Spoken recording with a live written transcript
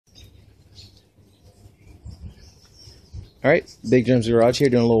Alright, Big Drum's Garage here,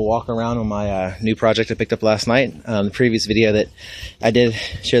 doing a little walk around on my new project I picked up last night. The previous video that I did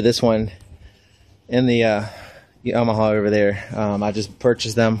share this one in the Yamaha over there. I just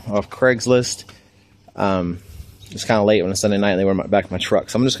purchased them off Craigslist. It's kind of late on a Sunday night and they were back in my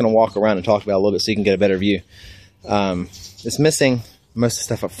truck. So I'm just going to walk around and talk about it a little bit so you can get a better view. It's missing most of the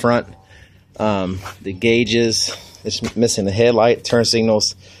stuff up front. The gauges, it's missing the headlight, turn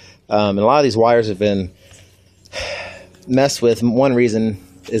signals. And a lot of these wires have been messed with. One reason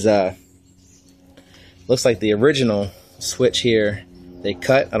is looks like the original switch here they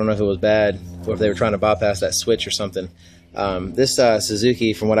cut. I don't know if it was bad or if they were trying to bypass that switch or something. This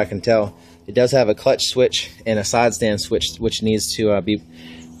Suzuki, from what I can tell, it does have a clutch switch and a side stand switch, which needs to be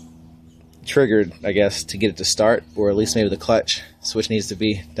triggered, I guess, to get it to start, or at least maybe the clutch switch needs to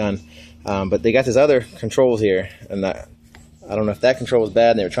be done. But they got this other controls here, and I don't know if that control was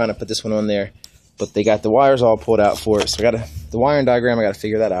bad and they were trying to put this one on there. But they got the wires all pulled out for it, so I got the wiring diagram. I got to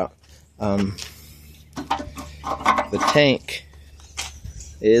figure that out. The tank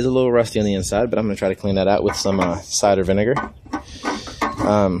is a little rusty on the inside, but I'm going to try to clean that out with some cider vinegar.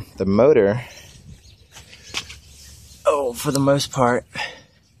 The motor, for the most part,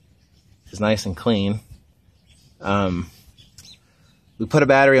 is nice and clean. We put a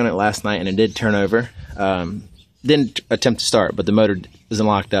battery on it last night, and it did turn over. Didn't attempt to start, but the motor isn't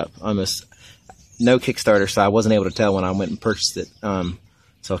locked up. Almost no Kickstarter, so I wasn't able to tell when I went and purchased it. So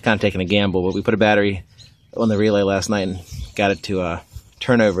I was kind of taking a gamble, but we put a battery on the relay last night and got it to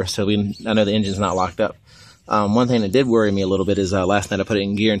turn over, so I know the engine's not locked up. One thing that did worry me a little bit is last night I put it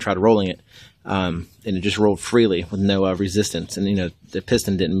in gear and tried rolling it, and it just rolled freely with no resistance, and the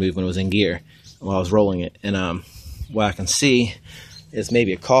piston didn't move when it was in gear while I was rolling it. And what I can see is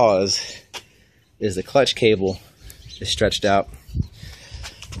maybe a cause is the clutch cable is stretched out,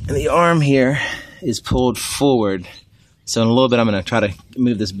 and the arm here is pulled forward. So in a little bit I'm going to try to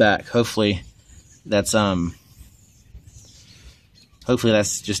move this back. Hopefully that's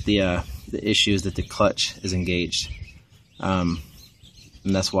just the issue is that the clutch is engaged, and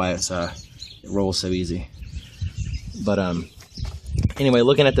that's why it rolls so easy. But anyway,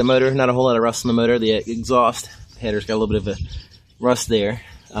 looking at the motor, not a whole lot of rust on the motor. The exhaust header's got a little bit of a rust there.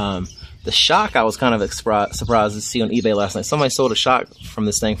 The shock I was kind of surprised to see on eBay last night. Somebody sold a shock from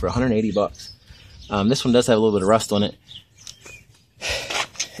this thing for 180 bucks. This one does have a little bit of rust on it,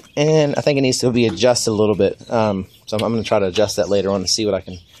 and I think it needs to be adjusted a little bit. So I'm going to try to adjust that later on and see what I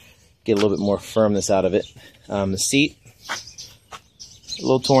can get a little bit more firmness out of it. The seat, a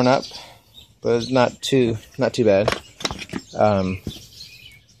little torn up, but it's not too bad.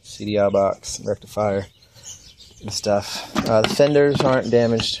 CDI box, rectifier, and stuff. The fenders aren't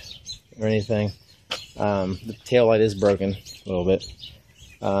damaged or anything. The tail light is broken a little bit.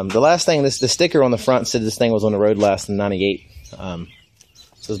 The last thing, the sticker on the front said this thing was on the road last in '98.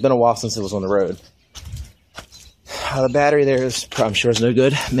 So it's been a while since it was on the road. The battery there is, I'm sure, is no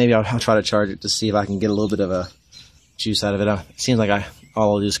good. Maybe I'll try to charge it to see if I can get a little bit of a juice out of it. It seems like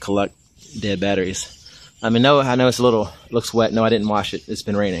all I'll do is collect dead batteries. I mean, no, I know it's looks wet. No, I didn't wash it. It's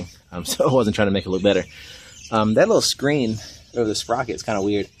been raining, so I wasn't trying to make it look better. That little screen over the sprocket is kind of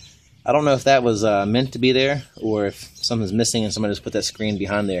weird. I don't know if that was meant to be there or if something's missing and somebody just put that screen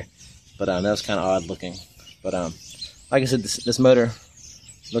behind there. But that was kind of odd looking. But like I said, this motor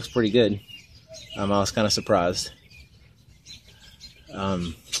looks pretty good. I was kind of surprised.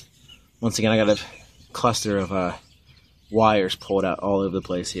 Once again, I got a cluster of wires pulled out all over the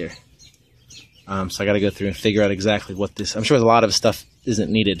place here. So I got to go through and figure out exactly what this. I'm sure a lot of stuff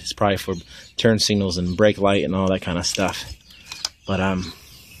isn't needed. It's probably for turn signals and brake light and all that kind of stuff. But I'll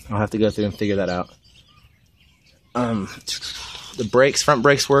have to go through and figure that out. The brakes, front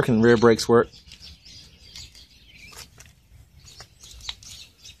brakes work and rear brakes work.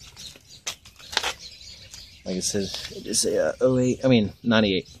 Like I said, it is a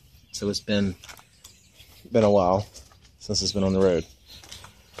 98. So it's been a while since it's been on the road.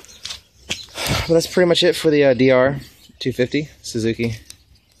 But that's pretty much it for the DR250 Suzuki.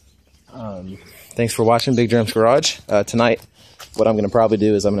 Thanks for watching Big Drum's Garage. Tonight, what I'm going to probably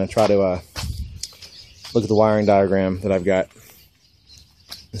do is I'm going to try to look at the wiring diagram that I've got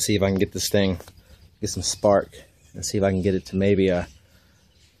and see if I can get this thing, get some spark, and see if I can get it to maybe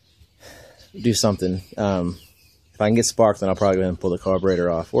do something. If I can get spark, then I'll probably go ahead and pull the carburetor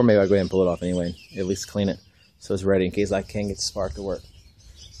off, or maybe I'll go ahead and pull it off anyway, at least clean it so it's ready in case I can't get the spark to work.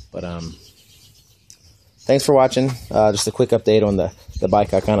 But thanks for watching. Just a quick update on the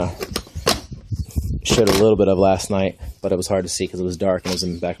bike. I kind of showed a little bit of last night, but it was hard to see because it was dark and it was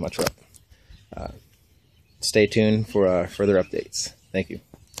in the back of my truck. Stay tuned for further updates. Thank you.